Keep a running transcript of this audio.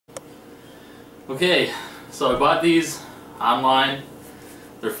Okay, so I bought these online.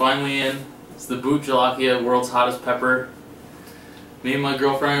 They're finally in. It's the Bhut Jolokia, world's hottest pepper. Me and my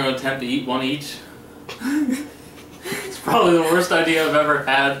girlfriend are going to attempt to eat one each. It's probably the worst idea I've ever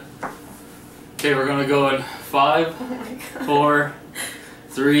had. Okay, we're going to go in 5, 4,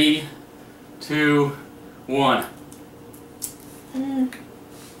 3, 2, 1.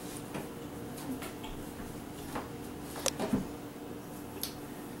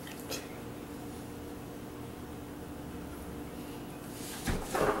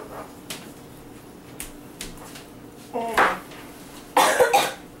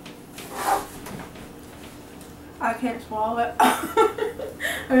 I can't swallow it. I'm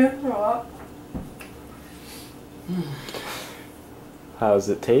gonna throw up. How does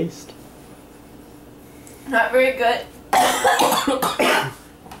it taste? Not very good. I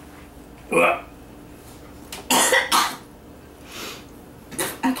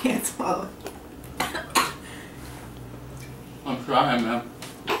can't swallow it. I'm trying, man.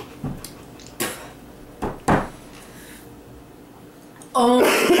 Oh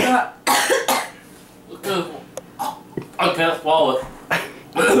my god. Look at this. I can't swallow it.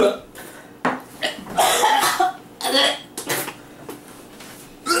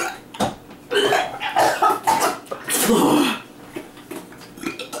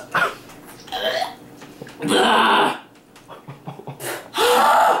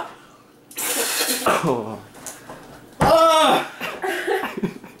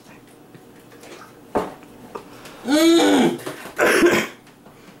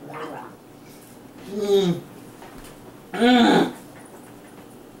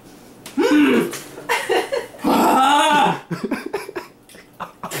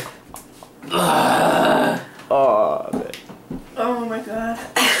 Oh my god.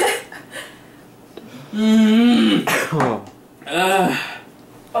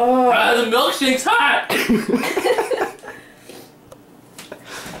 The milkshake's hot!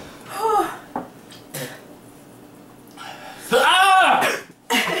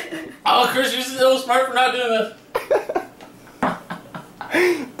 Oh, Chris, you're so smart for not doing this.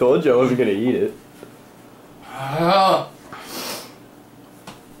 Told you I wasn't gonna eat it.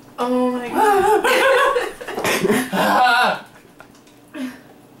 Oh my god.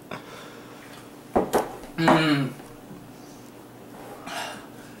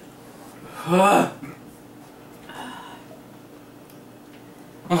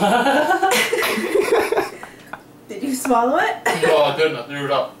 Did you swallow it? Oh, I couldn't. I threw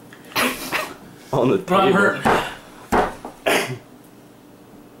it up. On the table. I'm hurting.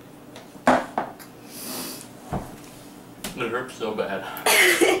 It hurts so bad.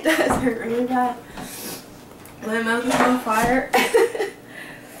 It does hurt really bad. My mouth is on fire.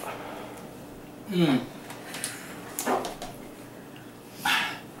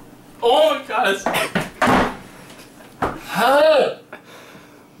 Oh my god, it's...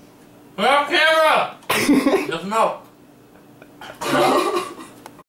 We're on camera! Doesn't know.